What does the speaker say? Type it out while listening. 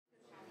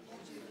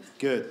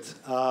Good.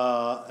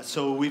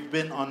 So we've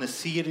been on a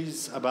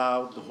series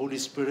about the Holy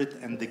Spirit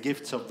and the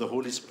gifts of the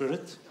Holy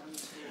Spirit.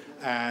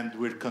 And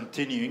we're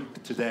continuing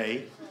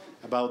today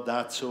about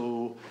that.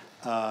 So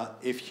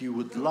if you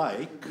would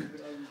like,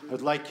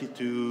 I'd like you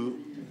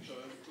to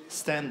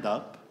stand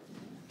up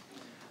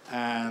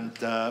and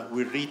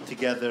we'll read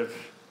together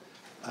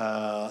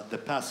the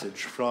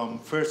passage from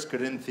 1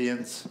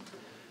 Corinthians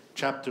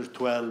chapter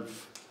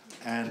 12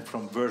 and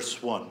from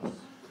verse 1.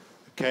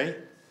 Okay?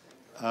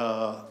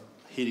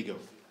 Here you go.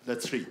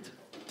 Let's read.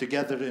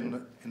 Together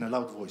in a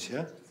loud voice,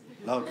 yeah?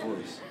 Loud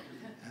voice.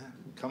 Yeah?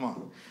 Come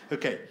on.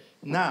 Okay.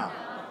 Now,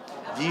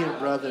 dear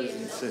brothers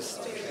and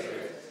sisters,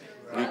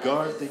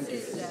 regarding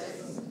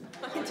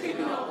I do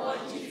not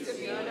want you to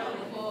be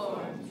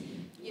uninformed.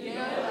 You know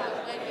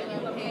that when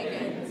you were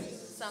pagans,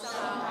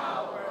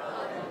 somehow or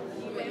other,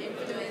 you were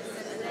influenced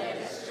and led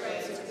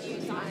astray to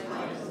use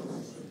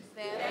idols.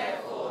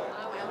 Therefore,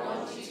 I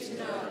want you to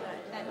know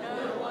that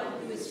no one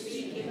who is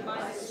speaking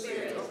by the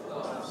Spirit of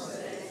God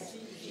says,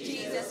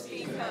 Jesus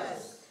be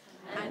cursed,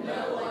 and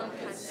no one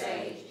can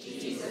say,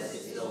 Jesus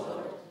is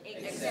Lord,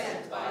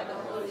 except by the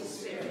Holy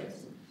Spirit.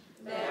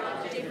 There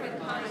are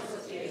different kinds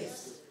of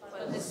gifts,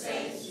 but the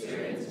same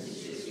Spirit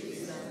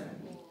distributes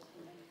them.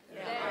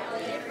 There are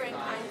different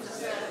kinds of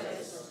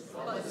service,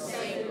 but the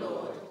same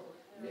Lord.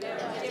 There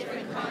are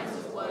different kinds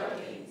of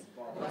working,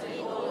 but in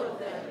all of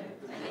them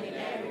and in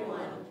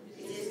everyone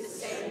it is the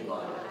same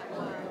God at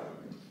work.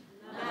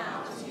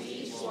 Now to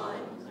each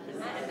one the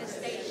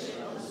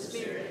manifestation of the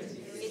Spirit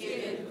is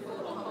given for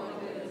the common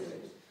good.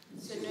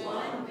 To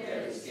one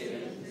there is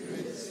given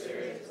through the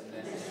Spirit a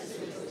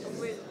message of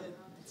wisdom,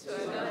 to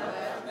another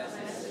a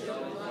message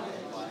of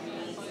knowledge by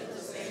means of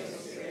the same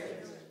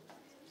Spirit,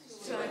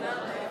 to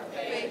another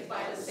faith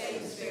by the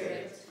same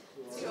Spirit,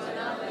 to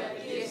another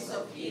gifts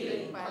of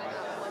healing by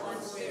that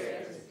one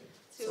Spirit,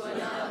 to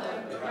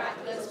another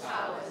miraculous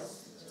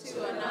powers,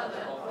 to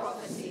another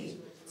prophecy,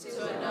 to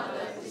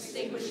another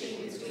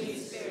distinguishing between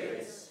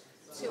spirits,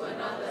 to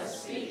another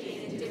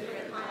speaking in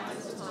different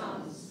kinds of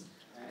tongues,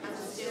 and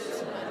still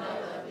to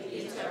another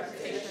the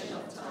interpretation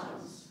of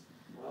tongues.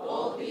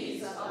 All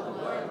these are the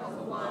work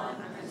of one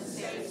and the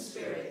same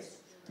Spirit,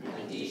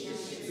 and He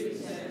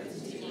distributes them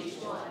to each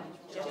one,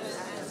 just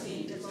as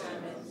He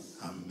determines.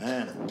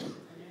 Amen.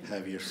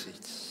 Have your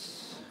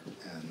seats.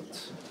 And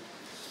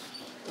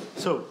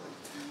so,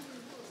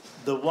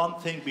 the one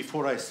thing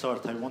before I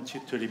start, I want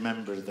you to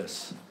remember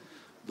this.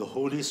 The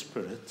Holy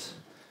Spirit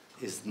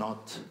is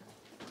not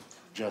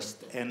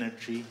just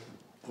energy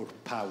or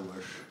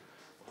power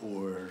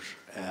or,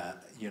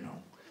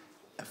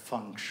 a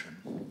function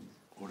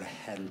or a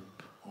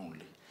help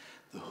only.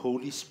 The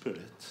Holy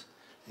Spirit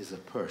is a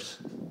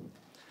person.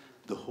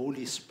 The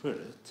Holy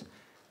Spirit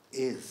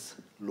is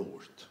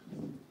Lord.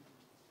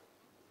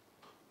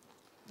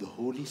 The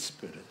Holy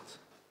Spirit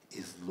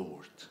is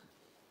Lord.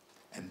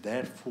 And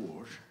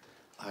therefore,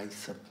 I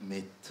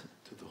submit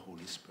to the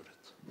Holy Spirit.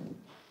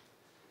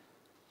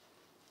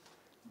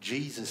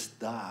 Jesus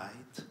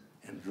died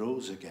and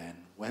rose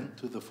again, went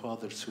to the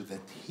Father so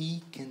that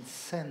He can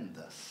send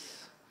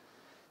us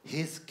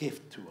His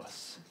gift to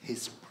us,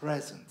 His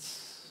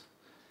presence,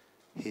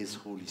 His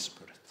Holy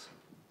Spirit.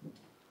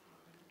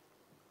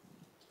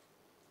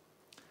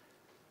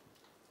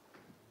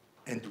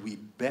 And we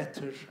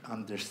better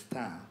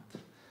understand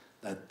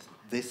that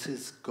this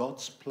is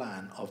God's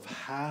plan of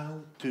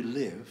how to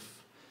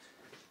live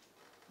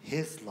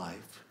His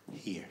life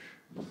here.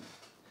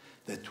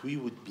 That we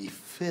would be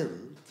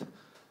filled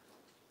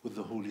with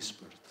the Holy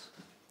Spirit.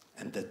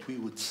 And that we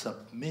would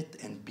submit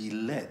and be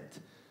led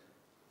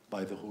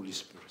by the Holy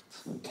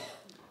Spirit.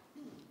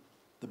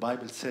 The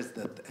Bible says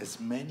that as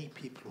many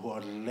people who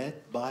are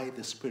led by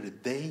the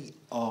Spirit, they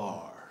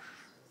are.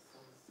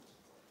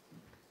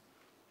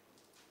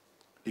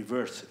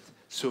 Reverse it.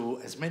 So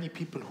as many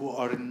people who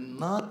are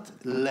not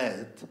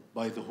led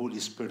by the Holy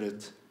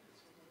Spirit,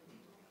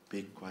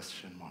 big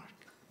question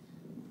mark.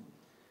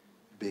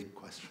 Big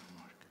question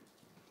mark.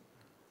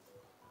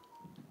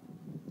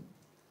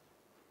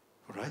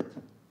 All right?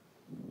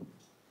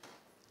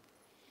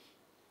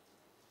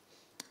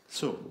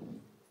 So,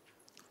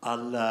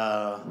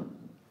 I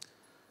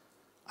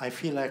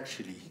feel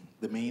actually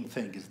the main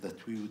thing is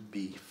that we would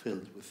be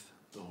filled with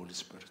the Holy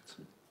Spirit.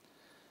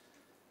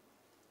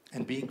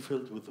 And being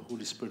filled with the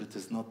Holy Spirit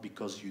is not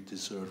because you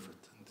deserve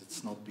it. And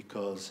it's not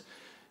because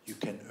you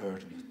can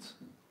earn it.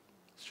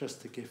 It's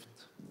just a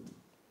gift.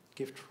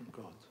 Gift from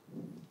God.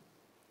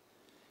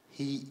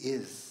 He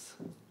is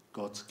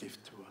God's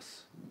gift to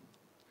us.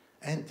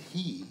 And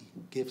He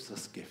gives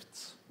us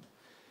gifts.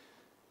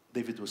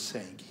 David was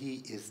saying,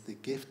 He is the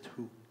gift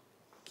who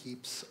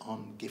keeps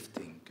on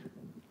gifting.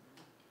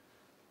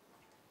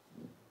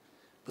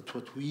 But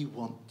what we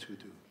want to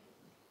do,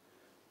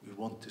 we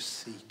want to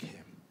seek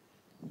Him.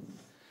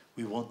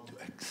 We want to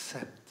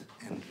accept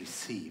and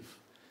receive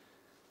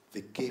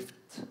the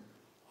gift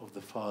of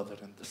the Father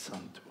and the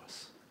Son to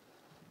us,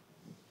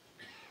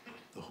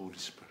 the Holy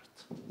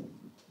Spirit.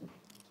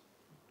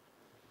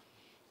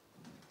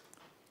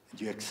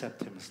 And you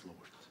accept Him as Lord.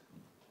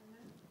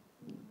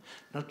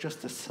 not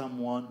just as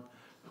someone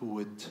who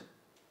would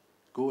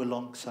go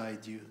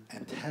alongside you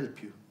and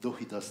help you, though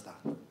he does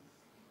that.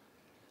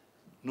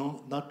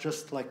 No, not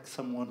just like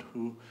someone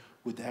who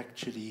would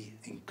actually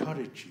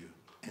encourage you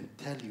and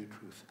tell you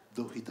truth,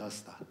 though he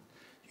does that.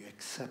 You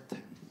accept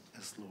him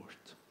as Lord.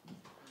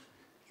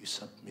 You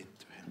submit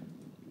to him.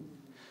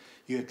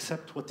 You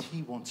accept what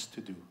he wants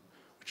to do,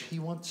 which he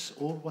wants,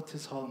 all what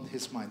is on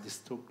his mind is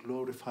to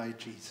glorify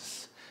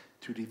Jesus,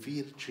 to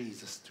reveal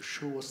Jesus, to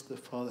show us the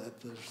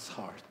Father's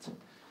heart.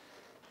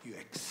 You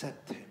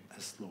accept him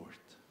as Lord.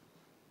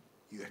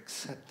 You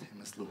accept him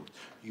as Lord,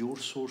 your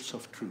source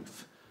of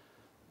truth,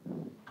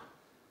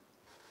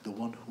 the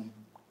one who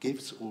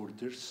gives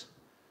orders,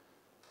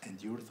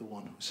 and you're the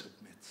one who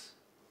submits.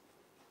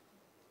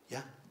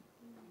 Yeah?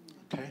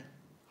 Okay?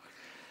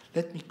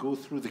 Let me go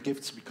through the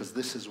gifts because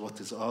this is what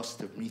is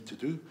asked of me to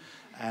do.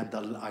 And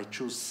I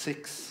chose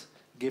 6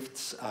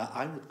 gifts.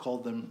 I would call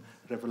them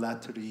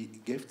revelatory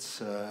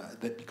gifts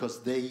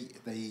because they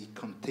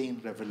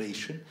contain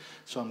revelation.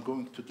 So I'm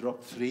going to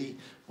drop 3.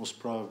 Most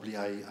probably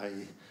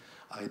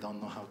I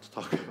don't know how to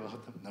talk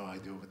about them. No, I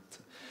do, but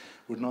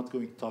we're not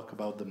going to talk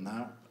about them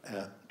now.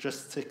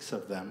 Just 6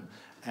 of them,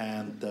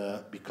 and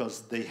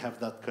because they have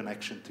that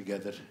connection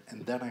together.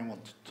 And then I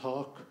want to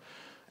talk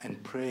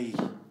and pray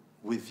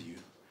with you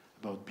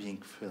about being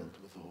filled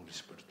with the Holy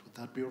Spirit. Would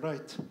that be all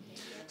right?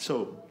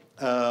 So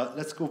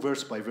let's go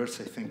verse by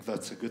verse. I think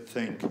that's a good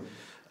thing.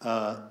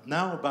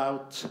 Now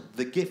about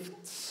the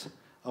gifts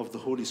of the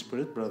Holy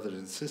Spirit, brothers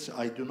and sisters,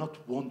 I do not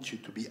want you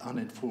to be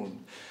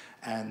uninformed.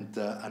 And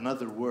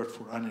another word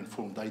for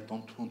uninformed, I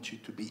don't want you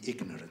to be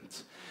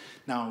ignorant.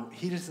 Now,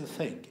 here's the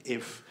thing.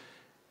 If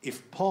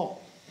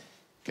Paul,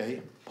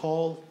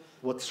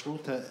 what's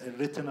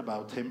written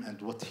about him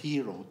and what he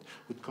wrote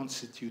would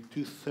constitute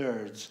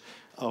 2/3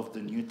 of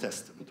the New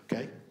Testament,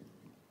 okay?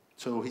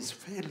 So he's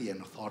fairly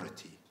an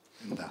authority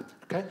in that,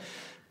 okay?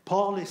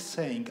 Paul is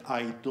saying,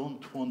 I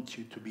don't want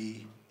you to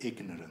be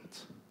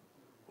ignorant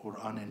or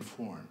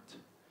uninformed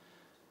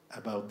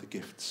about the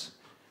gifts.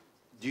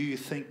 Do you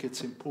think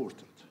it's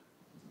important?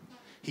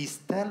 He's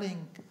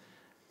telling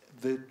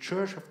the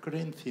church of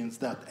Corinthians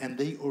that, and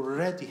they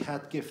already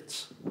had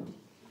gifts,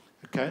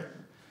 okay?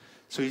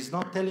 So he's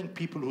not telling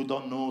people who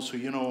don't know, so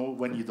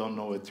when you don't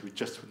know it, we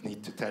just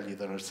need to tell you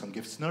there are some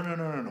gifts. No.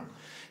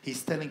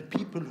 He's telling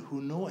people who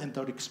know and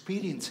are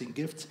experiencing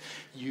gifts,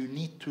 you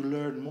need to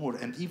learn more.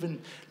 And even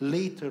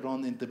later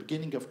on in the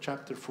beginning of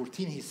chapter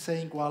 14, he's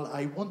saying, well,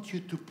 I want you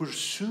to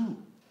pursue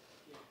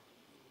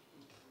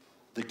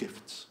the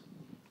gifts.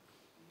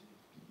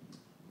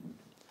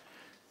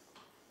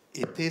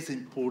 It is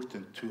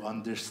important to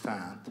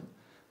understand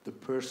the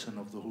person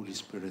of the Holy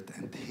Spirit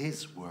and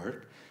his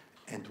work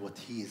and what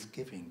he is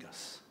giving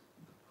us.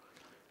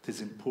 It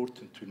is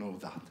important to know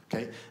that,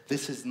 okay?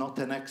 This is not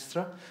an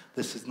extra.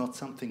 This is not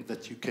something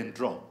that you can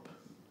drop,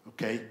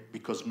 okay?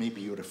 Because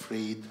maybe you're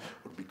afraid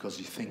or because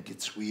you think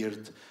it's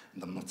weird.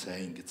 And I'm not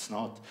saying it's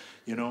not,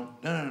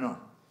 No.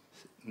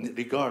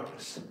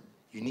 Regardless,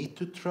 you need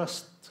to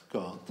trust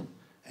God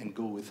and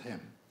go with him.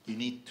 You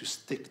need to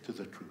stick to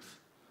the truth,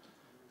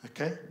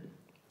 okay?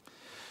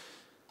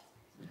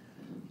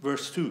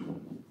 Verse 2.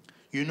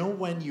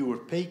 When you were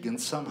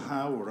pagans,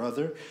 somehow or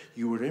other,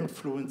 you were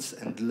influenced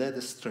and led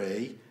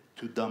astray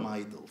to dumb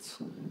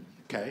idols.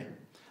 Okay?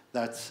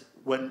 That's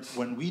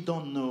when we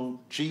don't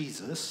know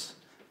Jesus,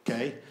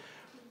 okay,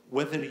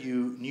 whether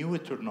you knew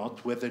it or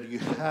not, whether you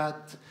had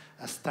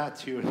a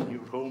statue in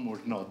your home or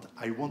not,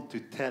 I want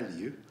to tell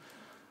you,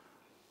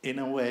 in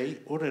a way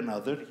or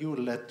another, you were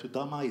led to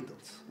dumb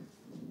idols.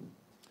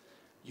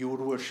 You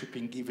were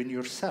worshipping even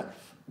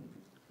yourself.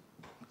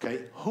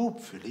 Okay?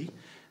 Hopefully,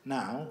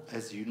 now,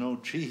 as you know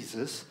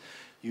Jesus,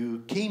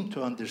 you came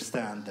to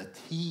understand that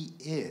he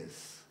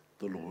is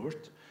the Lord,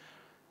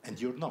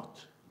 and you're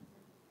not.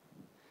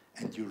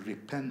 And you're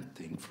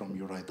repenting from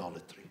your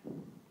idolatry.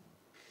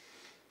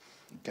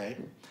 Okay?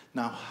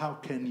 Now, how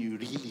can you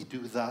really do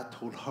that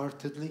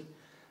wholeheartedly?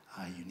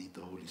 You need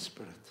the Holy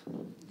Spirit.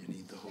 You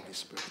need the Holy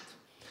Spirit.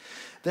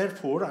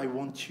 Therefore, I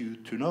want you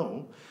to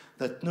know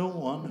that no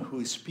one who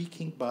is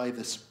speaking by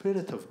the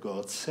Spirit of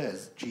God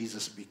says,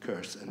 Jesus be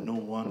cursed, and no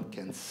one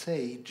can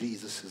say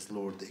Jesus is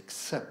Lord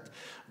except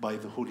by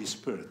the Holy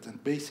Spirit.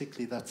 And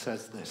basically that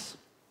says this.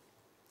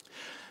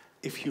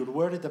 If you're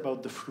worried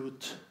about the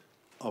fruit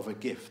of a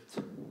gift,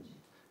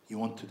 you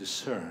want to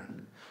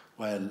discern,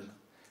 well,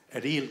 a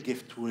real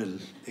gift will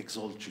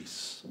exalt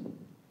Jesus.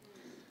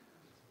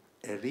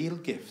 A real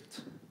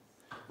gift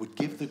would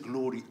give the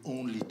glory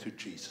only to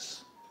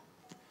Jesus.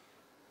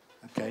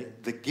 Okay?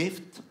 The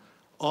gift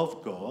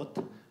of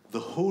God, the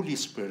Holy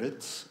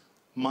Spirit's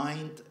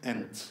mind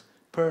and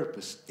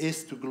purpose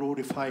is to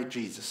glorify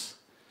Jesus.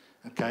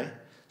 Okay?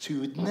 So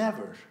you would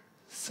never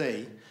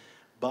say,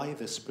 by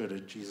the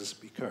Spirit, Jesus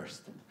be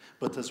cursed.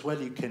 But as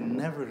well, you can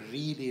never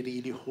really,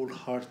 really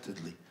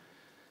wholeheartedly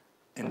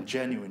and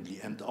genuinely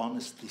and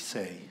honestly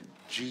say,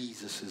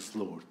 Jesus is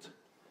Lord,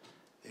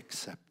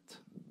 except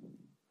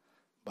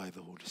by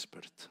the Holy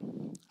Spirit.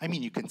 I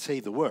mean, you can say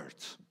the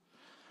words.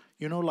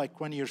 You know, like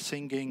when you're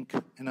singing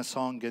in a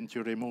song and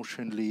you're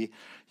emotionally,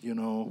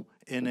 in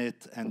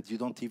it, and you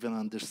don't even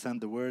understand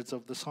the words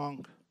of the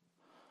song,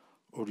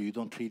 or you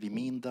don't really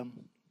mean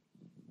them.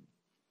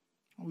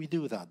 We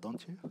do that,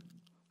 don't you?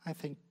 I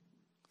think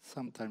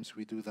sometimes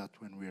we do that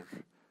when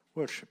we're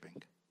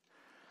worshiping.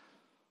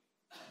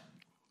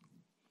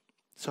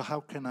 So how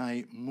can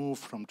I move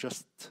from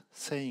just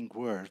saying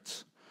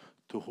words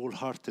to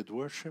wholehearted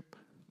worship?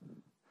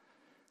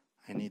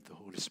 I need the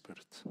Holy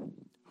Spirit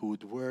who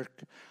would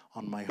work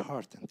on my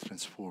heart and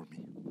transform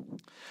me.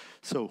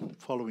 So,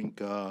 following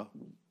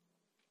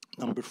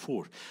number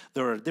 4,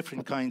 there are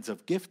different kinds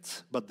of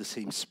gifts, but the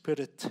same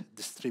Spirit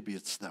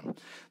distributes them.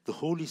 The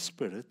Holy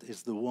Spirit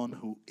is the one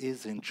who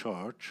is in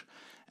charge,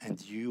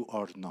 and you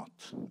are not,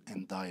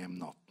 and I am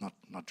not.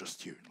 Not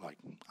just you, like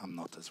I'm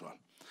not as well.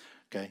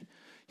 Okay?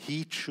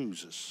 He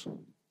chooses.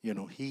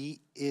 He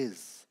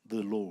is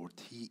the Lord.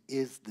 He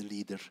is the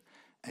leader,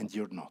 and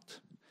you're not.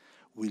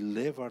 We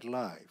live our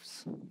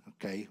lives,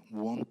 okay,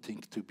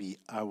 wanting to be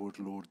our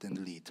Lord and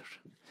leader,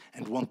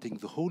 and wanting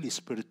the Holy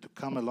Spirit to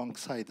come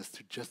alongside us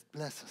to just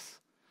bless us.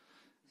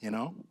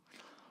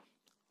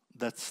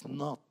 That's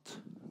not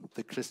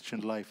the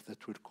Christian life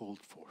that we're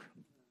called for.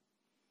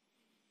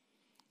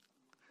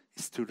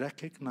 It's to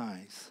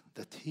recognize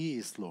that He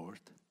is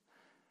Lord,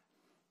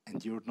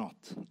 and you're not,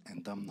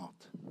 and I'm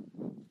not.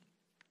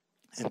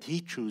 And He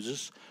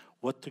chooses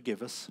what to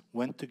give us,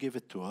 when to give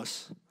it to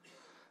us,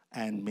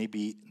 and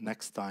maybe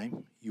next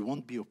time you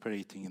won't be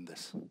operating in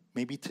this.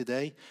 Maybe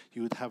today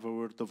you would have a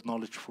word of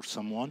knowledge for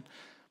someone,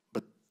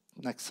 but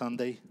next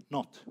Sunday,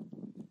 not.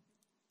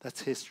 That's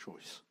His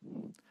choice.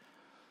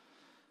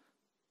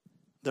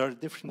 There are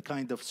different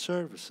kinds of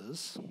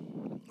services,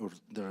 or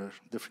there are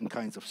different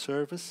kinds of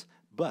service,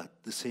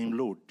 but the same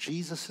Lord.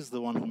 Jesus is the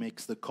one who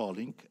makes the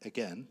calling.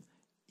 Again,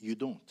 you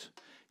don't.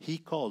 He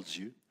calls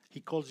you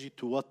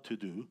to what to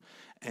do,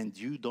 and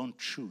you don't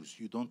choose.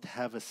 You don't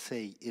have a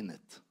say in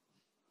it.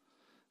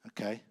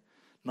 Okay?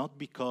 Not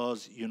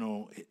because,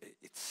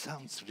 it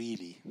sounds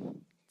really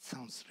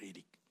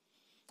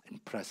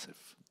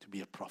impressive to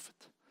be a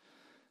prophet.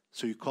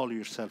 So you call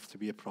yourself to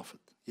be a prophet.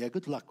 Yeah,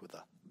 good luck with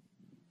that.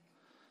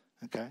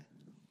 Okay?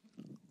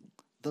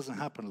 Doesn't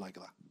happen like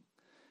that.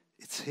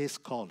 It's His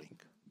calling.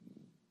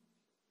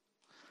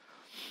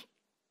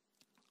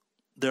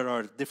 There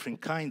are different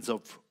kinds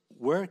of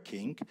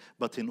working,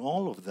 but in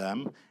all of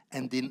them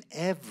and in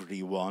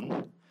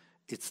everyone,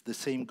 it's the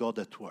same God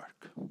at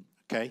work.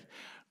 Okay?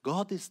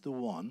 God is the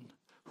one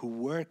who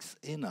works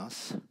in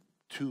us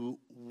to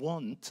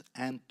want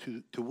and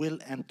to will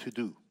and to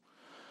do.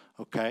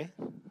 Okay?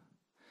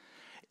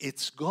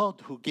 It's God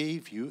who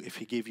gave you, if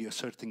He gave you a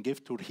certain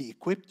gift or He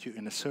equipped you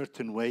in a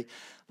certain way,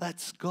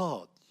 that's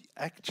God.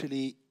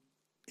 Actually,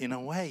 in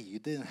a way, you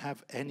didn't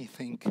have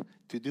anything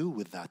to do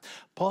with that.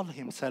 Paul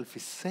himself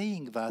is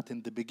saying that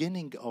in the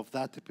beginning of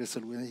that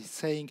epistle, when he's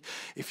saying,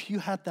 if you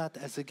had that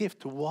as a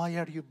gift, why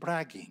are you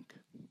bragging?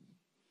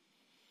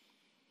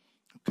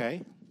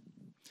 Okay?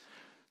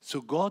 So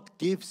God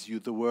gives you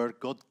the work,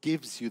 God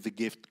gives you the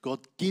gift, God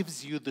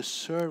gives you the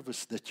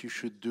service that you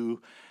should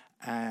do,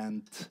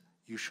 and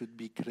you should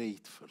be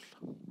grateful.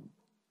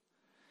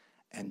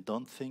 And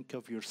don't think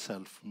of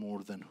yourself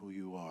more than who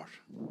you are.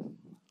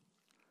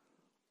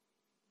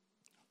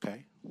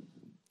 Okay?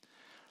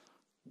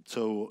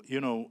 So,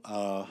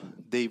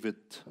 David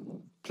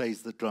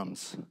plays the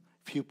drums.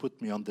 If you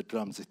put me on the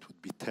drums, it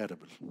would be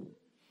terrible.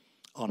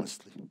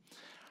 Honestly.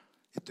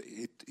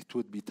 It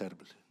would be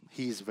terrible.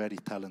 He is very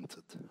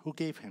talented. Who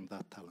gave him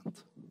that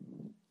talent?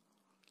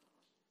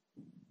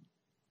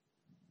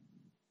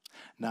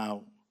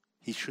 Now,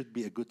 he should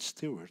be a good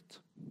steward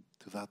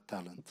to that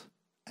talent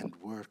and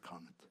work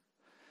on it.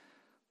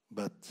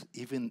 But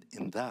even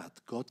in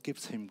that, God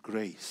gives him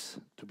grace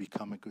to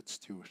become a good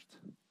steward.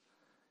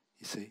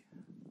 You see?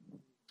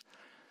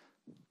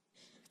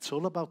 It's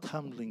all about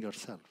humbling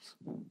ourselves,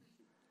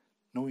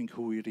 knowing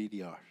who we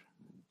really are.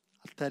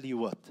 I'll tell you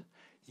what,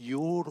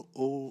 your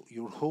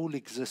whole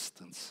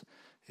existence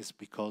is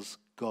because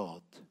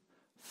God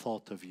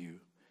thought of you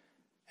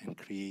and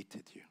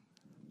created you.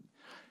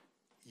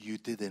 You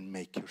didn't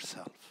make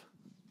yourself.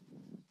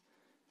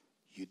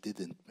 You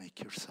didn't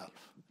make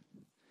yourself.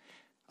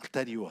 I'll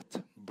tell you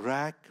what,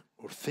 brag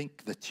or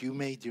think that you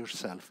made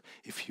yourself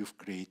if you've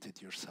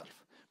created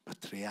yourself.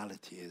 But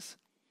reality is,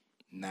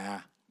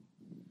 nah.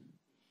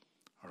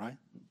 All right?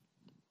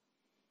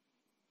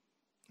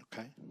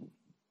 Okay?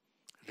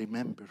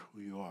 Remember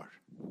who you are.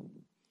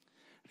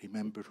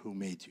 Remember who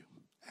made you.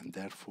 And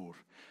therefore,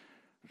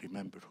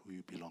 remember who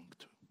you belong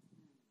to.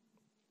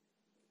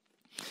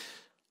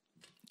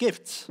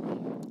 Gifts.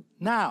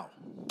 Now,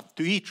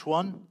 to each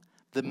one,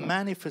 the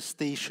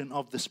manifestation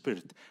of the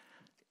Spirit.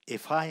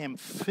 If I am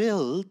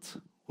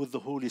filled with the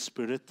Holy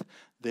Spirit,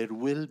 there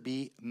will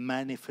be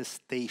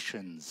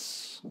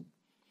manifestations.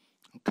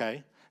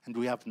 Okay? And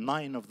we have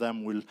 9 of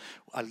them.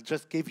 I'll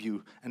just give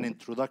you an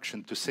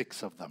introduction to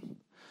 6 of them.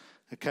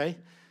 Okay?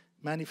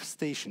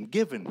 Manifestation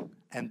given,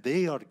 and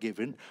they are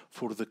given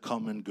for the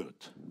common good.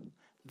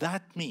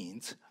 That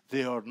means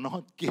They are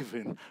not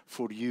given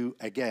for you,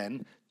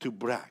 again, to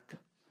brag.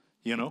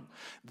 You know,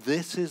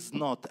 this is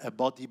not a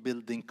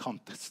bodybuilding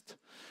contest.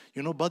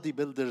 You know,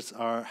 bodybuilders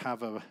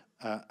have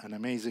an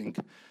amazing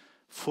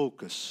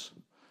focus.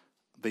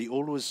 They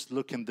always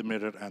look in the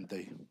mirror and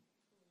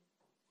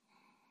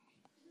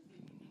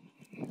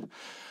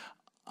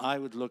I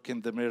would look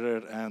in the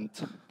mirror and,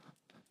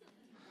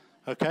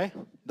 okay,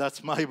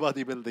 that's my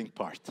bodybuilding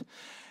part.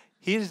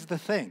 Here's the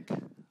thing.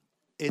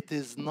 It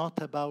is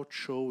not about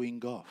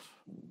showing off.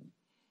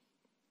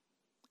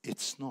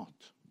 It's not.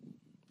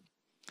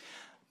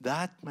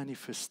 That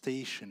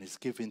manifestation is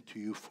given to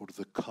you for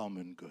the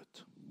common good.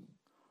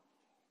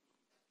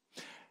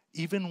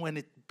 Even when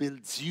it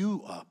builds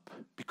you up,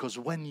 because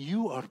when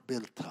you are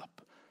built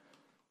up,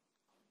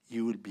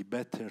 you will be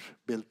better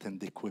built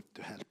and equipped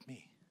to help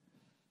me.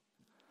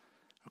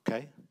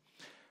 Okay?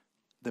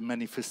 The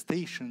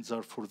manifestations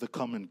are for the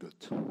common good.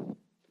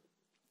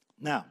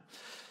 Now,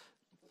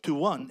 to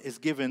one is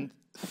given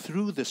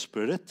through the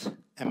Spirit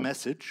a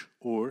message,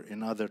 or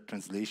in other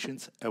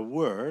translations, a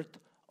word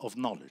of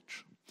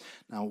knowledge.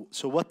 Now,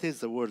 so what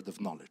is a word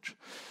of knowledge?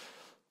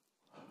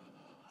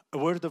 A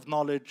word of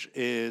knowledge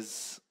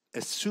is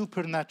a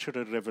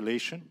supernatural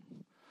revelation.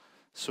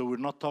 So we're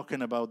not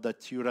talking about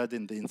that you read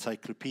in the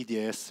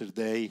encyclopedia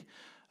yesterday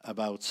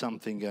about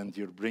something and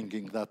you're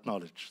bringing that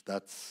knowledge.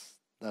 That's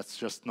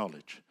just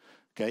knowledge,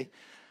 okay?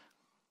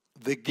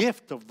 The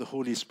gift of the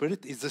Holy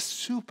Spirit is a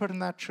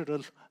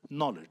supernatural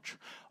knowledge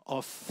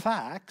of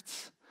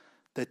facts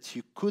that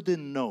you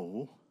couldn't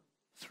know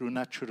through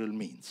natural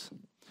means.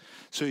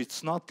 So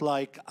it's not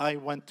like I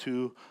went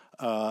to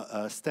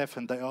Steph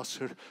and I asked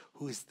her,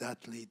 who is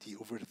that lady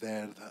over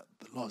there,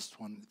 the last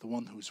one, the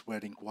one who's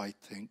wearing white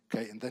thing,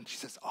 okay? And then she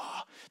says,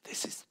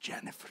 this is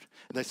Jennifer.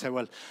 And I say,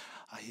 well,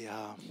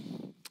 I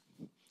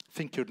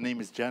think your name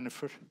is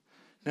Jennifer.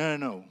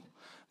 No,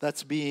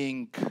 that's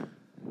being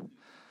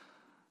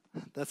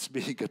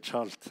a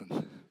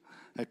Charlton,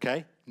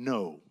 okay?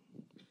 No.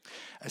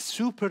 A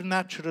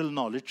supernatural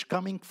knowledge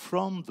coming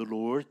from the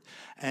Lord,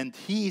 and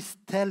He is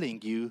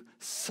telling you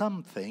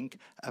something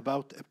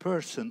about a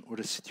person or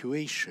a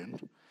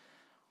situation,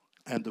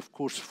 and of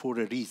course for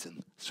a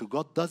reason. So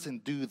God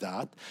doesn't do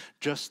that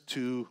just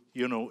to,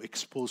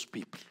 expose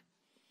people,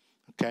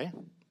 okay?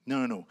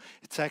 No.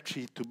 It's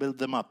actually to build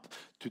them up,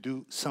 to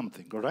do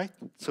something, all right?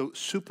 So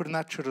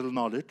supernatural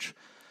knowledge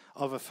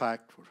of a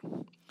fact.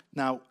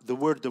 Now, the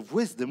word of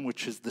wisdom,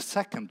 which is the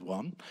second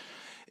one,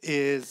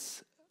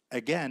 is,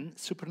 again,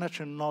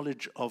 supernatural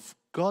knowledge of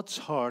God's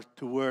heart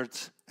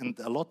towards, and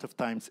a lot of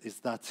times is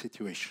that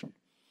situation.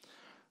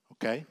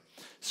 Okay?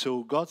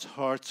 So God's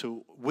heart,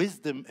 so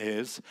wisdom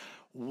is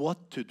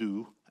what to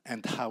do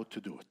and how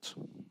to do it.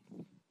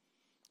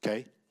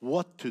 Okay?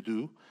 What to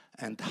do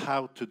and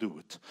how to do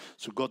it.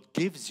 So God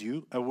gives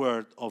you a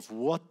word of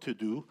what to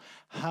do,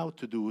 how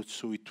to do it,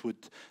 so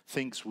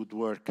things would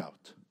work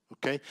out.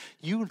 Okay,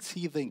 you will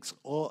see things,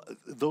 all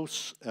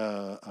those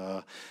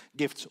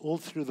gifts all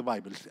through the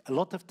Bible. A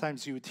lot of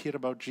times you would hear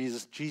about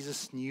Jesus.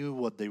 Jesus knew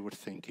what they were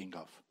thinking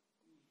of.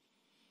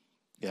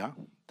 Yeah,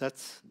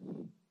 that's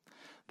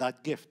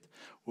that gift,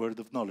 word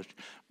of knowledge.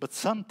 But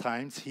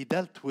sometimes he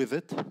dealt with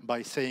it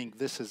by saying,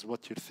 this is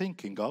what you're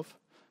thinking of.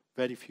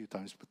 Very few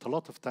times, but a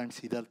lot of times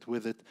he dealt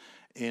with it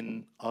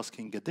in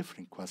asking a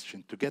different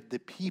question to get the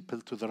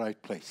people to the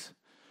right place.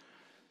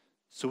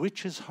 So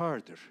which is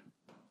harder?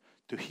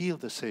 To heal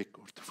the sick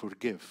or to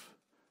forgive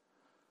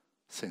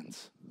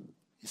sins?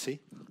 You see?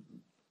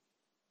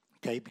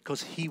 Okay,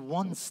 because he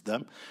wants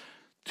them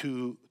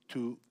to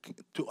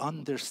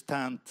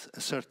understand a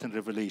certain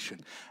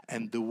revelation.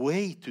 And the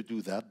way to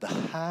do that, the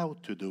how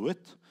to do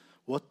it,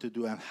 what to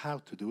do and how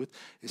to do it,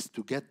 is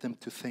to get them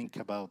to think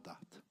about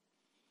that.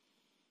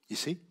 You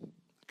see?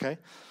 Okay?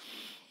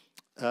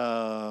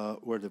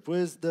 Word of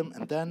wisdom,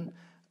 and then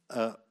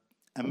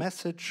a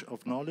message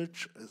of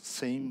knowledge,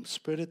 same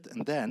Spirit,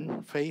 and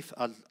then faith.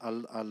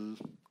 I'll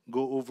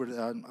go over.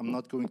 I'm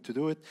not going to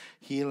do it.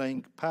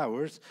 Healing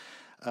powers,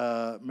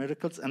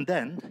 miracles, and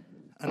then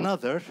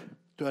another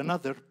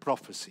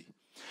prophecy.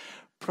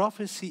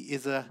 Prophecy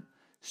is a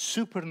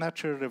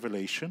supernatural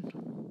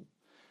revelation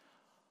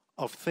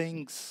of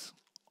things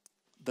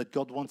that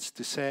God wants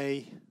to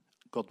say,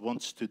 God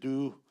wants to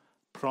do,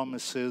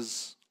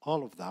 promises,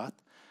 all of that,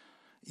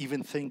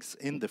 even things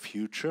in the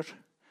future.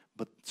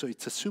 But so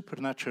it's a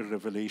supernatural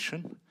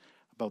revelation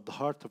about the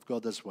heart of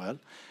God as well.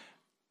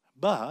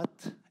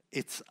 But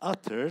it's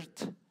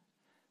uttered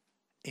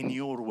in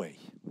your way.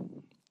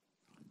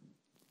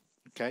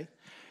 Okay?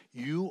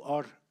 You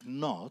are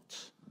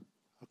not,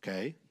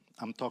 okay,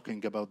 I'm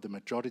talking about the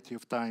majority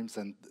of times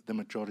and the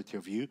majority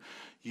of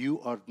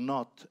you are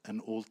not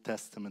an Old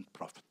Testament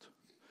prophet.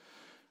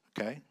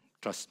 Okay?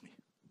 Trust me.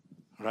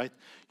 Right?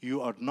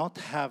 You are not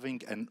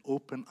having an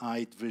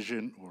open-eyed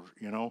vision, or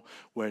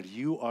where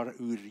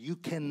you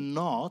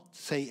cannot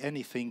say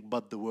anything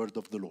but the word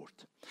of the Lord.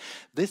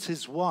 This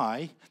is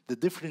why the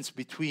difference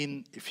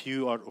between if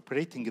you are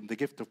operating in the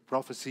gift of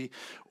prophecy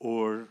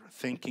or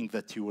thinking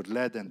that you were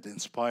led and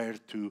inspired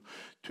to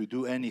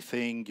do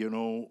anything,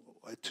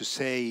 to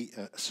say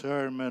a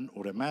sermon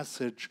or a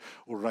message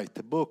or write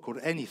a book or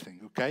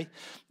anything, okay?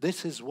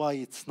 This is why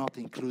it's not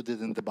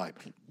included in the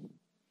Bible.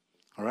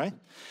 All right?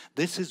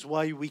 This is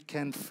why we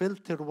can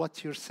filter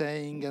what you're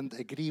saying and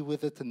agree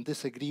with it and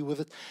disagree with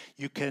it.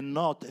 You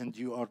cannot and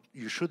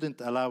you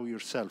shouldn't allow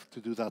yourself to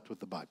do that with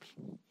the Bible.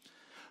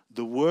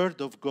 The Word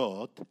of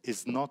God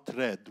is not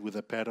read with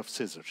a pair of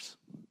scissors.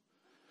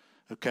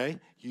 Okay?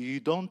 You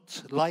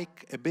don't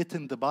like a bit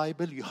in the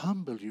Bible, you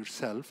humble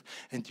yourself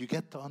and you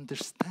get to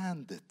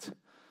understand it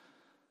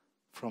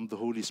from the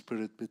Holy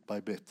Spirit bit by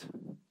bit.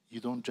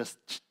 You don't just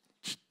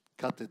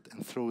cut it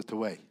and throw it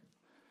away.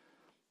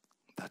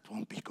 That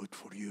won't be good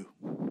for you.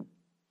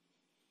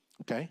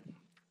 Okay?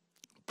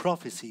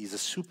 Prophecy is a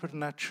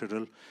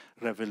supernatural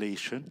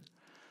revelation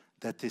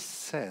that is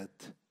said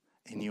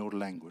in your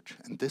language.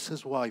 And this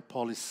is why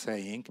Paul is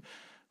saying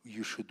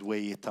you should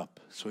weigh it up.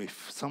 So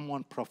if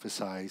someone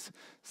prophesies,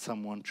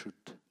 someone should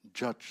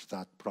judge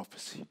that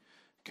prophecy.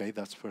 Okay?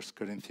 That's 1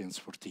 Corinthians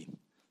 14.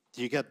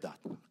 Do you get that?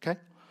 Okay?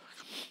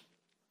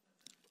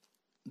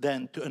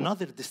 Then to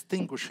another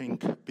distinguishing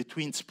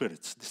between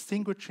spirits.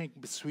 Distinguishing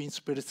between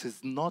spirits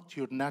is not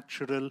your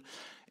natural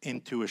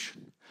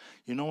intuition.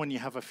 You know when you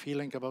have a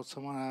feeling about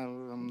someone,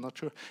 I'm not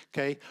sure,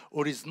 okay?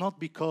 Or it's not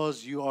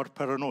because you are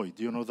paranoid.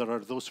 You know, there are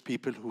those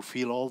people who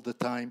feel all the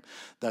time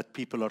that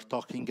people are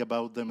talking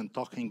about them and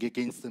talking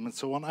against them and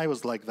so on. I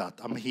was like that.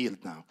 I'm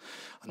healed now.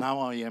 Now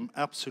I am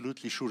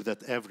absolutely sure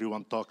that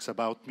everyone talks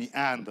about me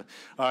and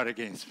are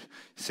against me.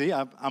 See,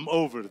 I'm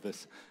over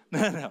this.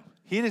 No.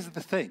 Here is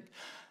the thing.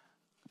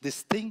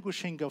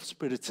 Distinguishing of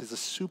spirits is a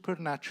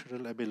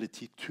supernatural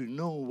ability to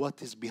know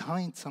what is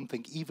behind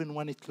something even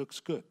when it looks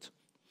good.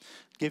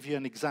 I'll give you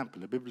an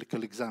example, a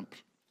biblical example.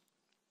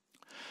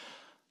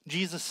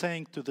 Jesus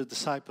saying to the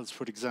disciples,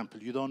 for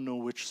example, you don't know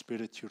which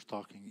spirit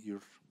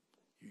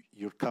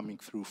you're coming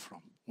through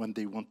from when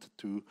they wanted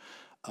to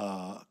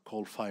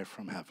call fire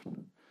from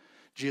heaven.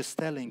 Jesus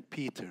telling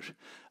Peter,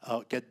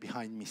 get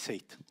behind me,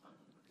 Satan.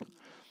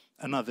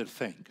 Another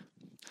thing.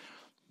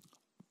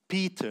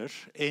 Peter,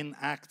 in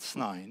Acts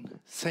 9,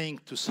 saying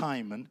to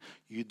Simon,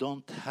 you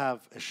don't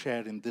have a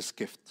share in this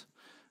gift.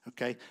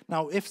 Okay?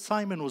 Now, if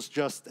Simon was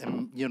just,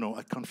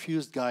 a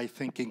confused guy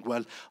thinking,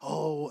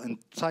 and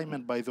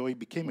Simon, by the way,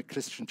 became a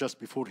Christian just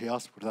before he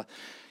asked for that,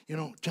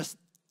 just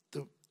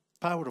the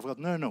power of God.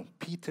 No.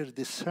 Peter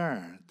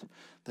discerned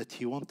that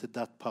he wanted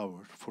that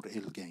power for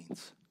ill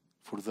gains,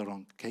 for the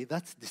wrong. Okay?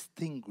 That's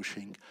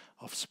distinguishing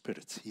of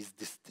spirits. He's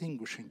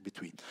distinguishing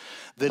between.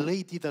 The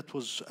lady that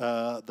was,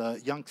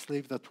 the young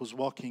slave that was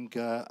walking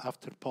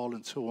after Paul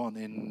and so on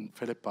in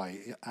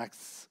Philippi,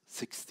 Acts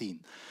 16,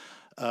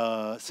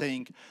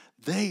 saying,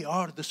 they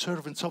are the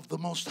servants of the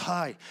Most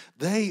High.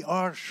 They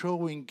are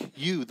showing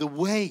you the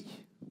way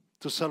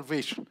to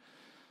salvation.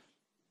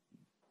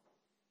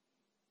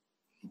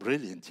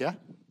 Brilliant, yeah?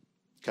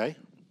 Okay?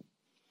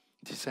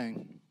 He's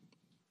saying,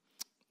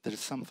 there is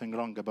something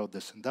wrong about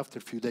this. And after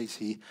a few days,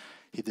 he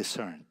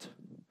discerned.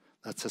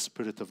 That's a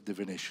spirit of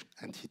divination.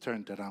 And he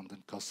turned around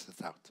and cast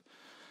it out.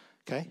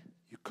 Okay?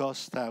 You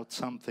cast out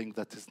something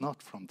that is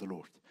not from the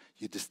Lord.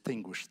 You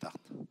distinguish that.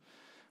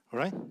 All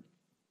right?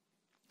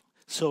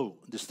 So,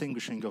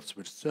 distinguishing of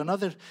spirits. So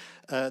another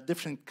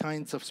different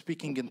kinds of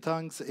speaking in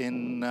tongues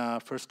in 1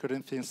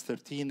 Corinthians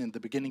 13, in the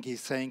beginning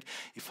he's saying,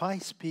 if I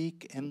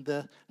speak in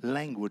the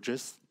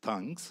languages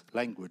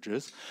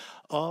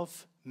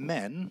of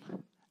men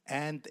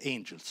and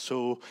angels.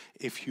 So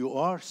if you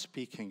are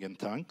speaking in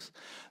tongues,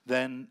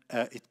 then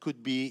it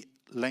could be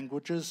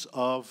languages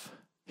of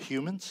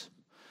humans,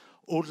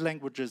 or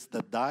languages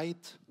that died,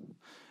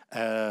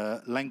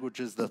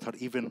 languages that are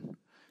even,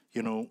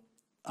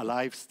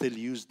 alive, still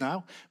used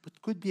now, but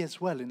could be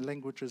as well in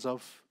languages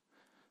of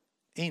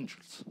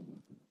angels.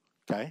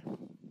 Okay?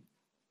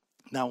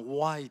 Now,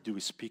 why do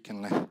we speak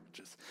in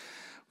languages?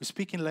 We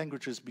speak in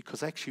languages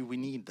because actually we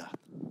need that.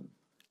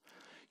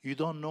 You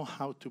don't know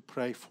how to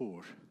pray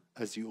for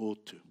as you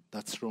ought to.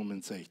 That's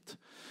Romans 8.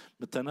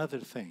 But another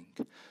thing,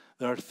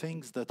 there are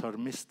things that are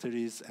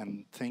mysteries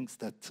and things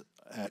that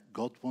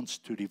God wants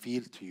to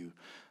reveal to you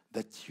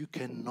that you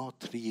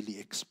cannot really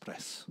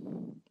express.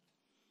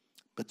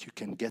 But you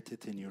can get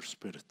it in your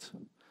spirit.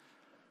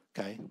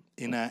 Okay?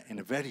 In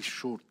a very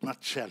short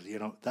nutshell,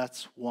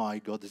 that's why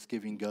God is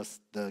giving us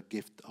the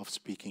gift of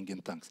speaking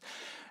in tongues.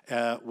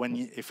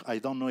 I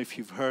don't know if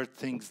you've heard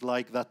things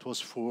like that was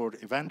for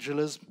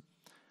evangelism.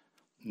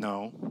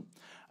 No.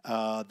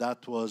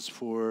 That was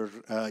for,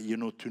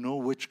 to know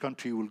which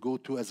country you will go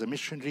to as a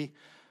missionary.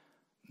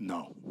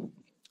 No.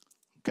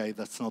 Okay,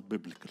 that's not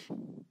biblical.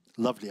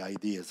 Lovely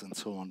ideas and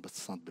so on, but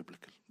it's not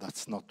biblical.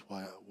 That's not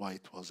why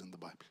it was in the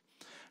Bible.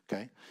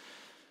 Okay?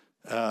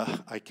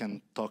 I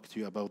can talk to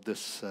you about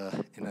this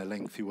in a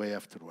lengthy way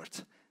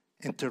afterwards.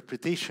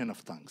 Interpretation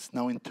of tongues.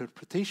 Now,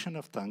 interpretation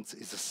of tongues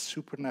is a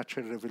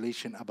supernatural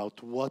revelation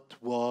about what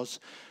was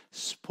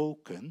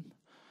spoken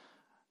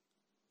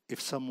if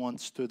someone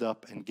stood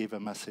up and gave a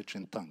message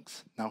in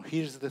tongues. Now,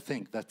 here's the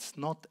thing. That's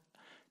not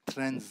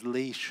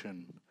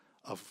translation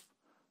of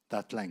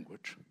that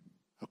language,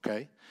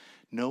 okay?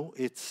 No,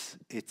 it's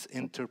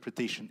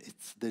interpretation.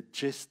 It's the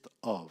gist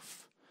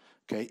of.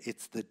 Okay?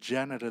 It's the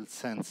general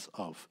sense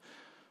of.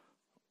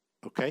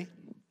 Okay?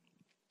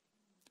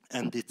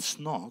 And it's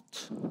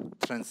not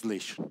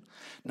translation.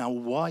 Now,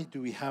 why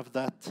do we have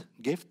that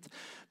gift?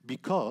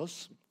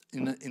 Because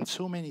in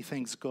so many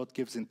things, God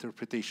gives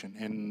interpretation.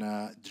 In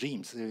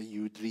dreams,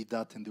 you would read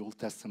that in the Old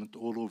Testament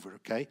all over,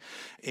 okay?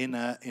 In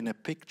a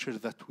picture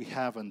that we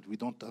have and we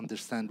don't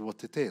understand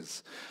what it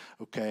is,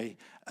 okay?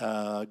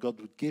 God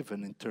would give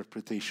an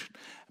interpretation.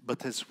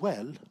 But as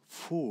well,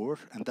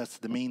 and that's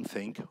the main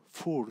thing,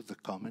 for the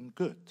common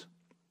good,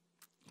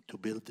 to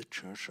build the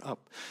church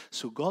up.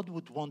 So God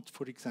would want,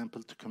 for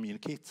example, to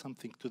communicate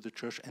something to the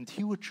church, and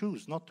he would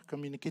choose not to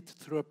communicate it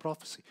through a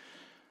prophecy,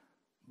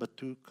 but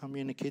to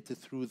communicate it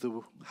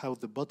through how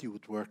the body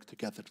would work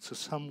together. So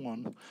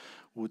someone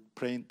would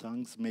pray in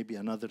tongues, maybe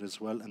another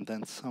as well, and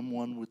then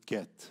someone would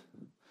get,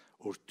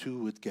 or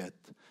two would get,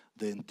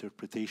 the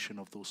interpretation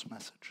of those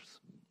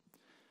messages.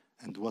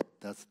 And what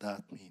does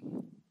that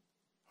mean?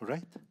 All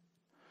right?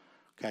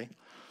 Okay?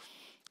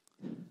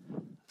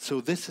 So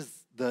this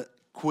is the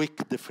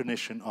quick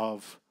definition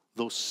of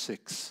those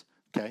 6,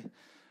 okay?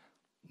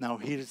 Now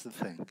here's the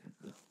thing.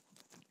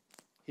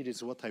 Here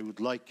is what I would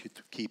like you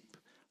to keep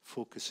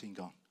focusing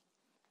on.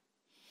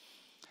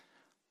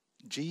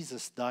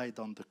 Jesus died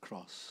on the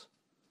cross,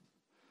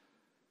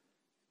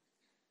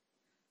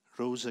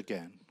 rose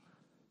again,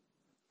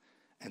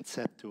 and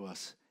said to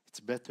us, it's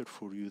better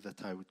for you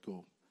that I would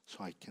go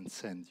so I can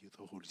send you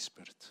the Holy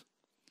Spirit.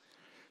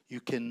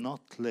 You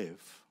cannot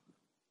live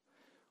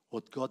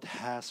what God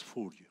has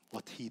for you,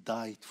 what he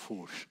died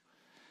for,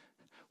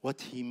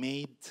 what he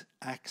made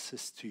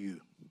access to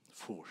you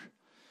for,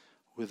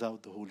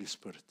 without the Holy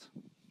Spirit.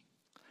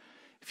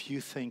 If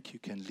you think you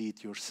can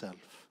lead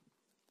yourself,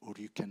 or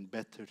you can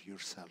better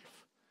yourself,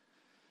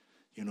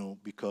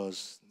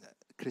 because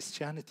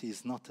Christianity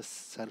is not a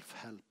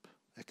self-help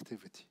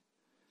activity,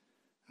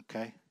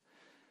 okay?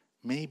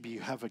 Maybe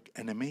you have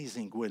an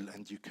amazing will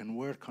and you can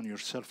work on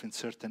yourself in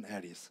certain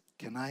areas.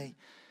 Can I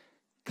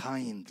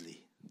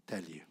kindly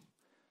tell you,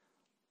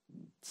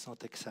 it's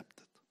not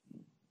accepted.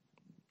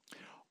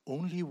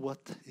 Only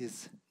what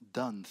is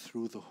done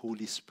through the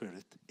Holy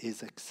Spirit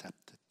is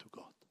accepted to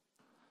God.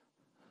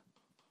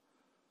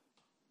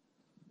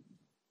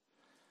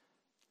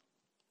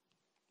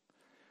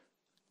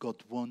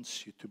 God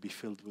wants you to be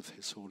filled with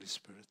his Holy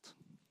Spirit.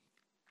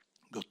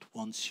 God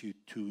wants you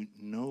to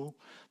know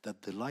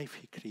that the life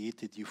he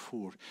created you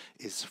for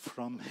is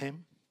from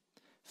him,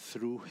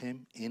 through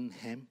him, in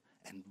him,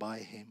 and by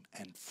him,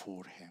 and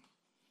for him.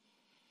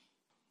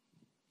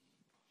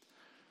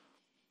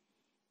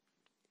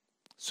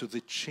 So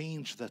the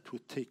change that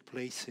would take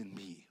place in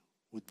me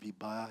would be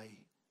by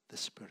the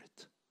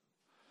Spirit.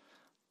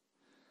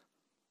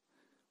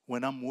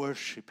 When I'm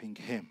worshiping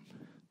him,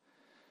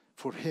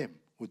 for him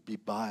would be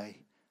by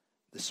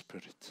the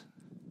Spirit.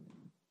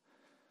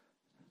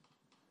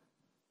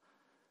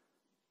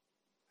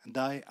 And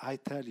I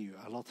tell you,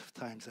 a lot of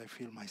times I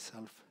feel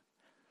myself,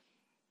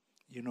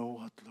 you know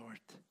what, Lord?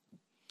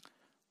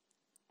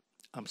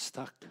 I'm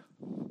stuck.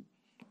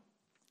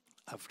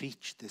 I've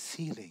reached the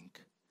ceiling.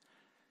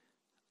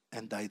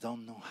 And I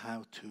don't know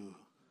how to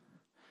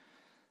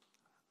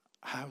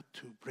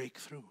break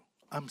through.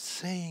 I'm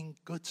saying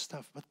good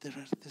stuff, but there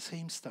are the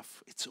same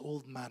stuff. It's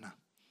old manna.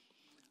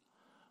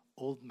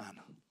 Old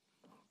manna.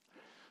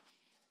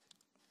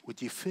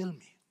 Would you fill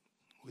me?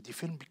 Would you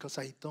fill me? Because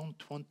I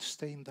don't want to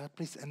stay in that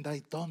place, and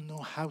I don't know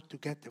how to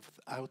get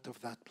out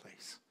of that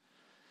place.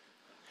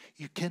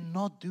 You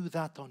cannot do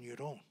that on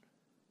your own.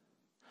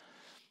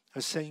 I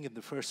was saying in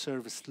the first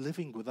service,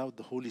 living without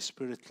the Holy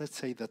Spirit, let's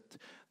say that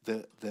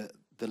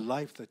the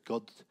life that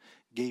God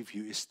gave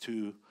you is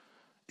to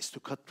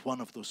cut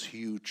one of those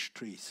huge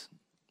trees,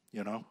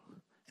 and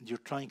you're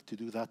trying to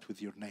do that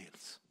with your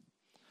nails,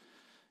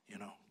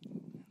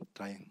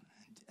 trying,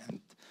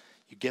 and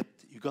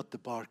you got the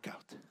bark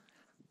out.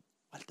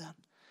 Well done.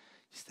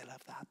 You still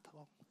have that.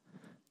 Oh.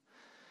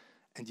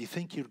 And you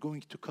think you're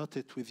going to cut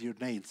it with your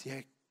nails.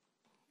 Yeah.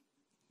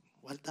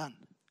 Well done.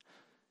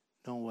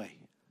 No way.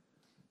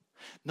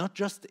 Not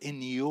just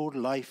in your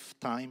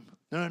lifetime.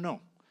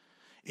 No.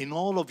 In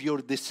all of your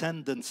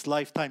descendants'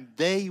 lifetime,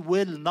 they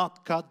will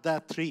not cut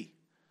that tree.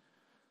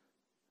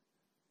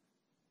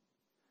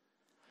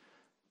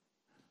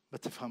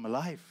 But if I'm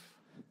alive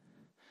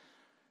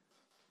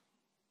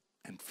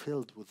and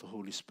filled with the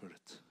Holy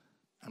Spirit,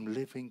 I'm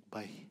living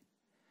by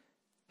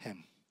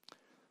him.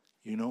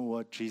 You know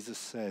what Jesus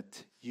said?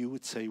 You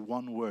would say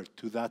one word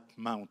to that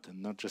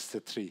mountain, not just a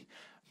tree.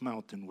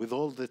 Mountain, with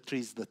all the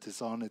trees that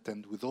is on it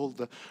and with all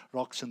the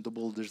rocks and the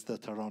boulders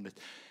that are on it.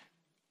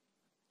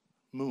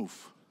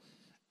 Move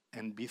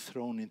and be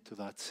thrown into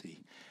that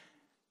sea.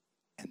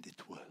 And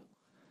it will.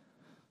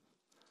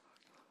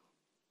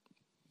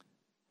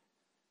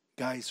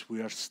 Guys,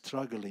 we are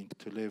struggling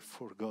to live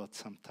for God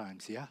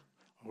sometimes, yeah?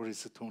 Or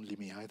is it only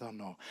me? I don't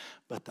know.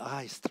 But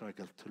I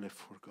struggle to live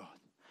for God.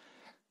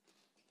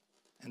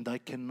 And I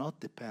cannot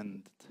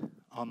depend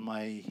on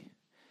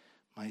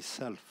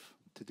myself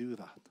to do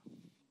that.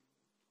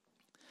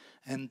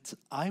 And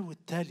I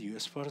would tell you,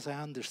 as far as I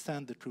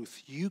understand the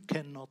truth, you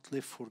cannot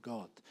live for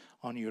God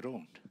on your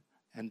own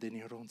and in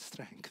your own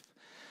strength.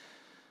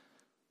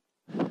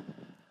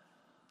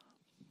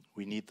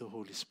 We need the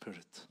Holy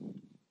Spirit.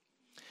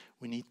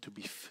 We need to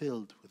be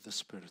filled with the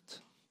Spirit.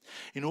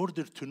 In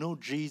order to know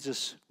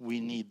Jesus, we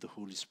need the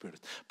Holy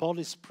Spirit. Paul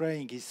is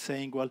praying, he's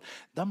saying, well,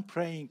 I'm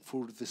praying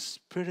for the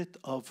spirit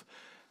of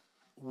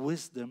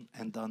wisdom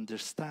and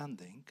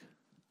understanding,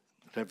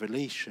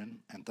 revelation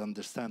and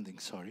understanding,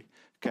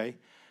 okay?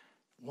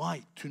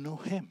 Why? To know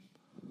Him,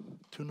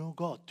 to know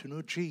God, to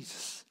know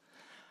Jesus.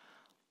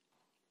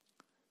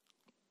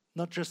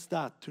 Not just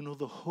that, to know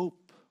the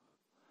hope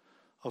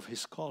of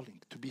His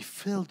calling, to be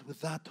filled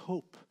with that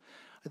hope.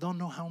 I don't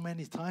know how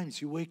many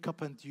times you wake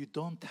up and you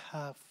don't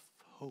have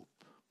hope.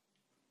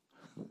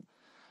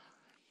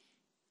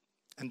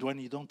 And when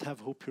you don't have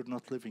hope, you're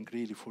not living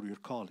really for your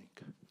calling.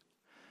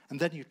 And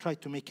then you try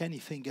to make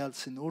anything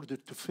else in order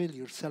to fill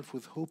yourself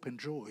with hope and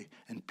joy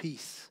and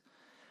peace.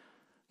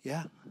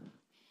 Yeah?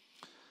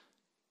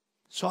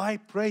 So I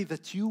pray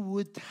that you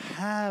would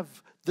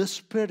have the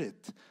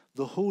Spirit,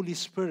 the Holy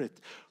Spirit,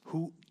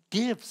 who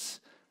gives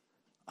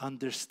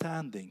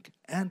understanding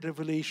and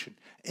revelation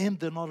and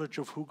the knowledge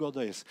of who God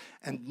is,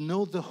 and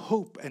know the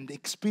hope and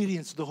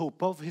experience the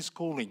hope of His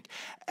calling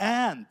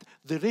and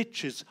the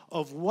riches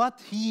of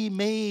what He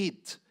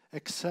made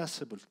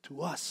accessible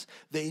to us,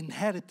 the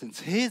inheritance,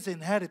 His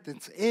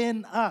inheritance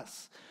in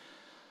us,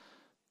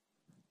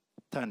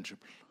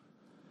 tangible,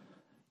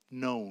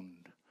 known,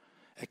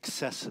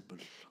 accessible.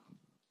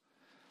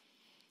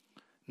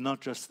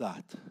 Not just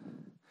that,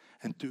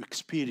 and to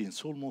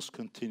experience almost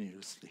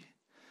continuously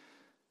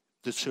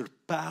the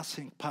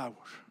surpassing power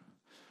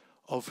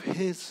of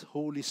His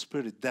Holy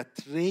Spirit that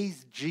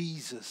raised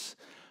Jesus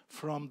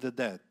from the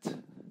dead.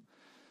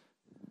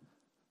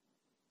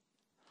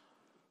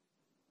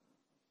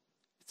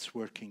 It's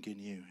working in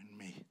you and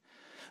me.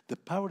 The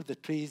power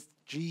that raised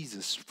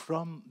Jesus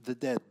from the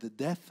dead, the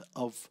death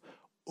of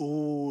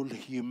all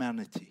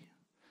humanity.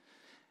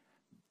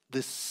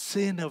 The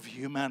sin of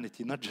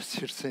humanity, not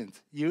just your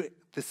sins.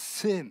 The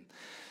sin,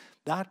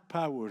 that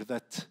power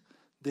that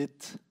did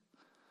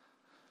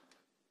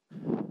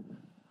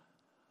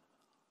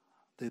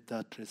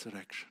that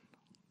resurrection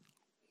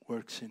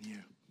works in you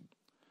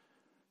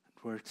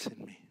and works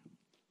in me.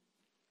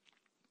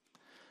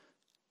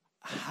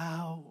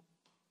 How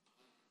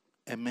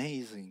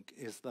amazing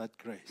is that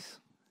grace?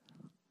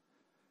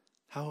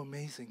 How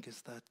amazing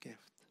is that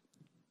gift?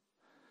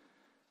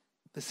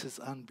 This is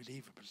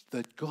unbelievable.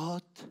 That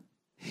God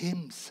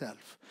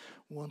Himself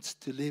wants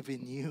to live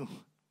in you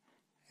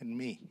and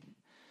me.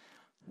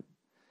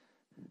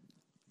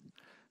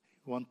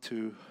 I want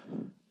to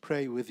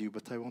pray with you,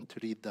 but I want to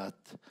read that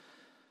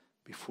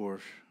before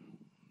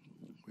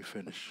we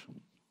finish.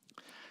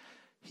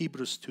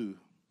 Hebrews 2,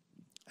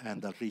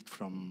 and I'll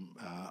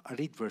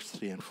read verse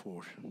 3 and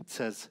 4. It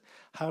says,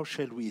 how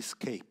shall we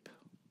escape?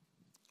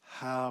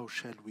 How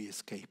shall we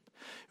escape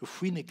if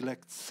we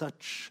neglect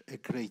such a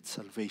great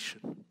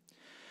salvation?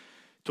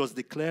 It was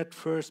declared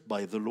first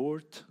by the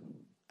Lord,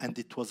 and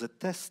it was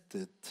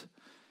attested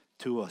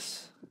to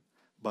us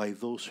by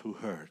those who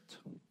heard.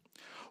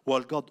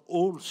 While God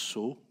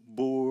also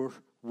bore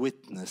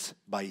witness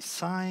by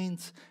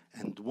signs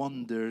and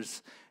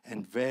wonders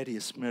and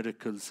various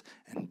miracles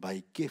and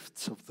by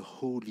gifts of the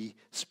Holy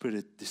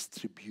Spirit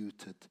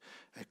distributed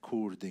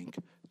according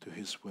to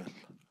His will.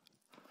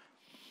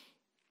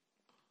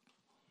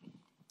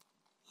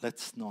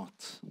 Let's not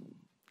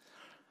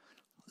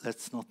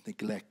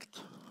neglect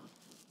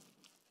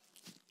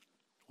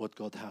what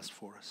God has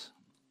for us.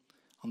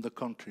 On the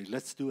contrary,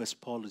 let's do as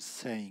Paul is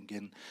saying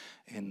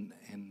in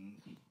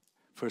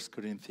 1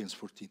 Corinthians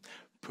 14.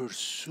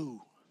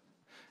 Pursue.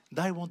 And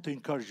I want to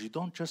encourage you,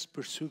 don't just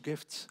pursue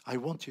gifts. I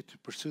want you to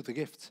pursue the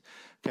gifts.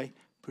 Okay?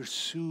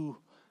 Pursue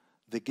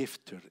the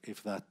gifter,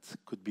 if that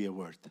could be a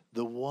word.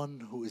 The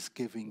one who is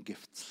giving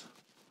gifts.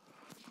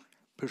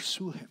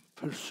 Pursue him.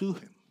 Pursue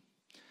him.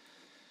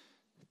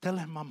 Tell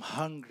him, I'm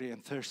hungry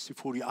and thirsty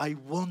for you. I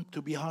want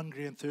to be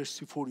hungry and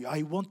thirsty for you.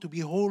 I want to be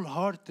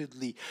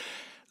wholeheartedly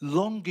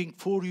longing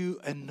for you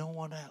and no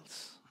one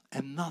else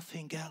and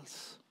nothing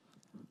else.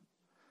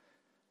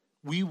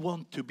 We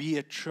want to be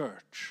a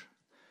church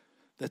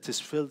that is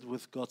filled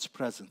with God's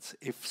presence.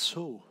 If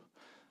so,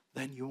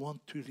 then you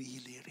want to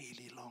really,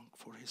 really long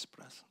for His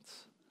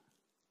presence.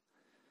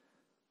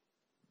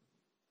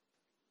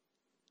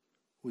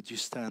 Would you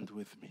stand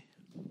with me?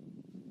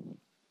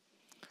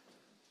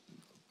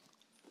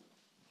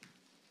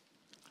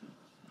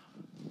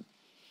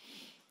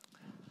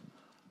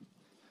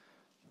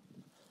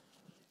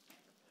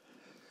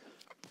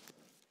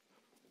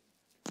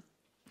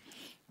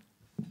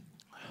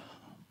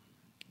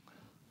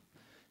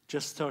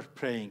 Just start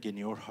praying in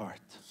your heart.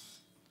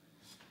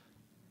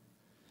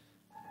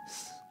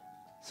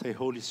 Say,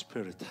 Holy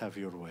Spirit, have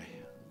your way.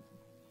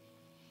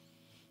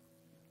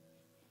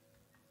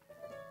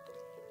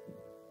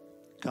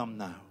 Come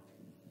now.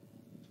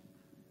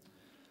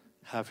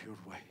 Have your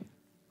way.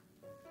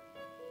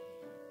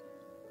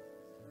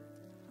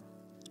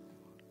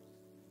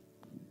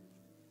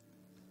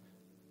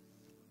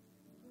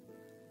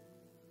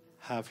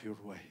 have your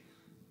way.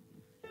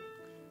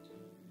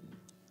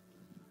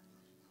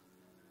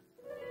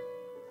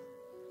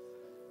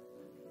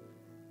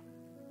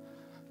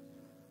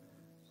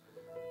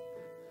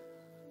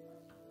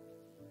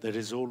 There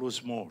is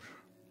always more.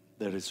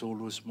 There is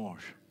always more.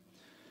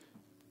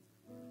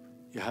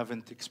 You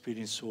haven't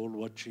experienced all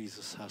what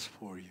Jesus has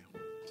for you.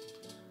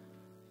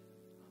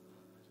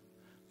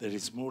 There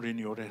is more in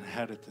your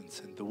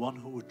inheritance, and the one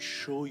who would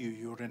show you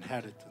your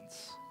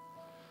inheritance.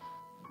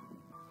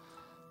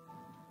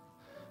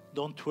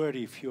 Don't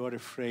worry if you are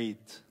afraid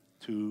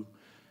to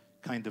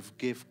kind of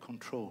give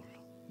control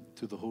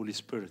to the Holy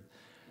Spirit.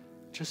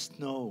 Just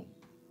know,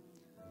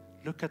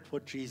 look at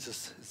what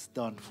Jesus has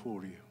done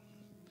for you.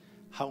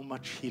 How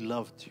much He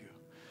loved you,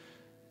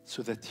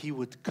 so that He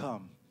would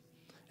come,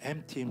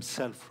 empty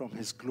Himself from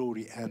His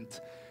glory and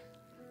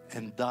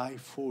die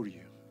for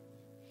you,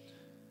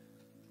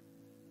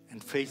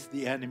 and face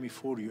the enemy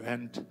for you,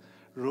 and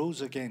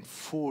rose again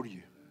for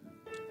you.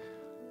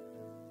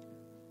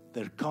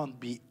 There can't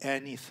be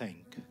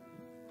anything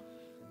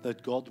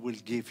that God will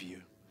give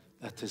you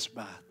that is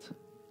bad,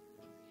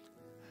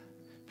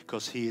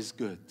 because He is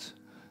good.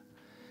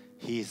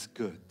 He is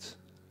good.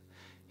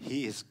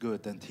 He is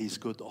good, and He's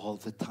good all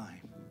the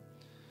time.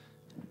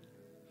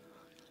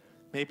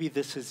 Maybe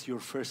this is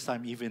your first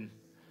time,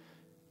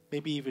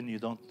 maybe even you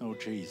don't know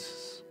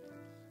Jesus.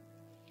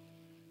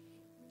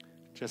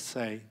 Just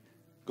say,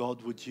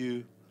 God, would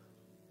you,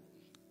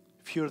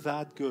 if you're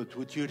that good,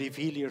 would you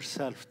reveal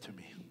yourself to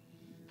me?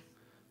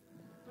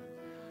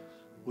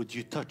 Would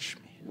you touch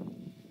me?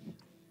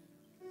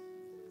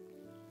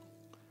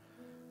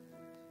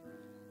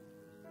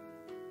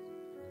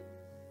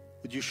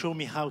 Would you show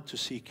me how to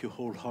seek you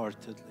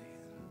wholeheartedly?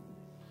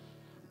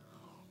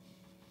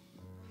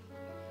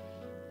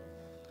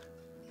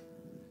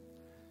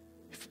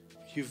 If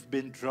you've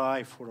been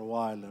dry for a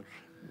while, or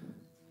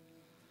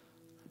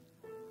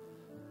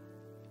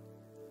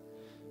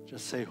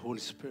just say, Holy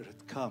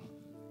Spirit, come.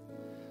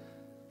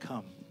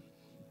 Come.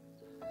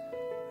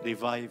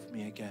 Revive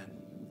me again.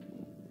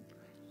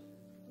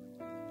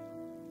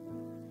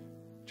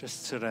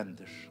 Just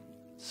surrender.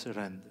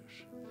 Surrender.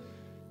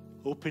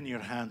 Open your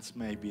hands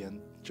maybe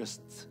and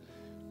just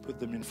put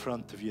them in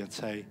front of you and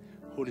say,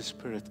 Holy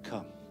Spirit,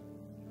 come.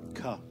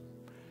 Come.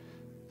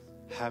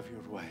 Have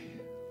your way.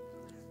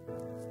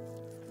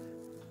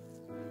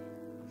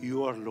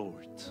 You are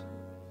Lord.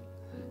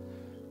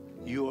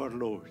 You are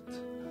Lord.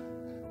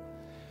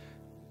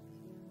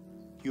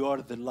 You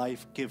are the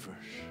life giver.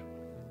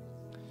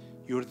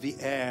 You're the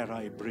air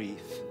I breathe.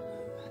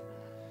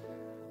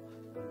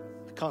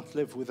 I can't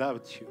live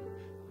without you.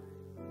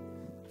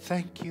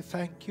 Thank you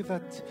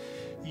that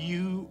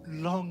you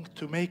long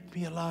to make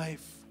me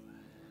alive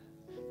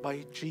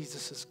by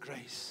Jesus'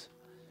 grace.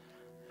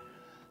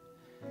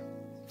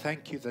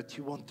 Thank you that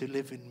you want to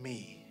live in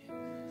me.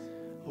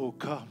 Oh,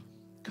 come,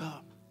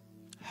 come,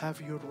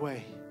 have your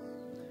way.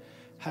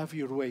 Have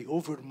your way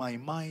over my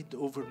mind,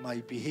 over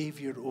my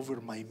behavior, over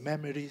my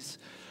memories,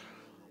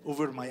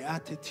 over my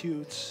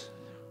attitudes,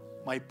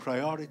 my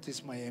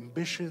priorities, my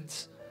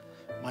ambitions,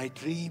 my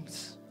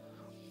dreams.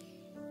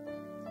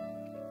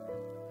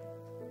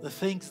 The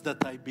things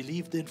that I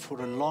believed in for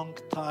a long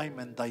time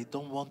and I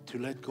don't want to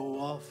let go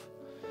of.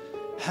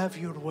 Have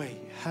your way.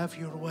 Have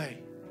your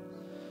way.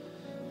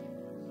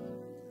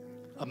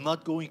 I'm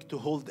not going to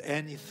hold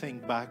anything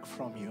back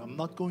from you. I'm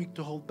not going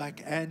to hold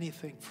back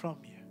anything from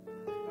you.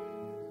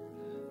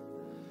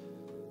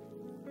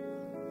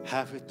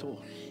 Have it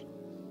all.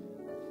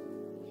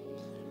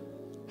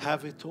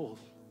 Have it all.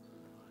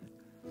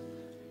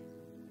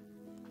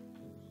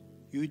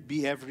 You'd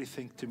be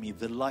everything to me,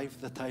 the life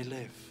that I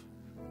live.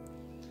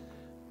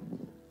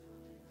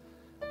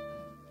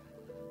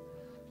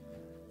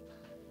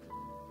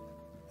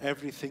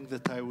 Everything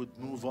that I would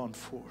move on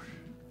for.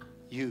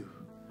 You,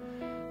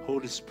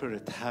 Holy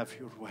Spirit, have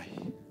your way.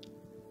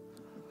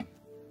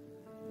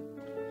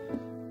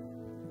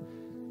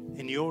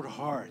 In your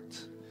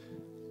heart,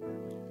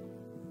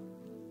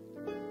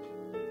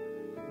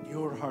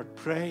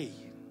 pray,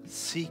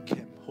 seek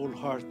Him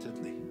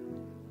wholeheartedly.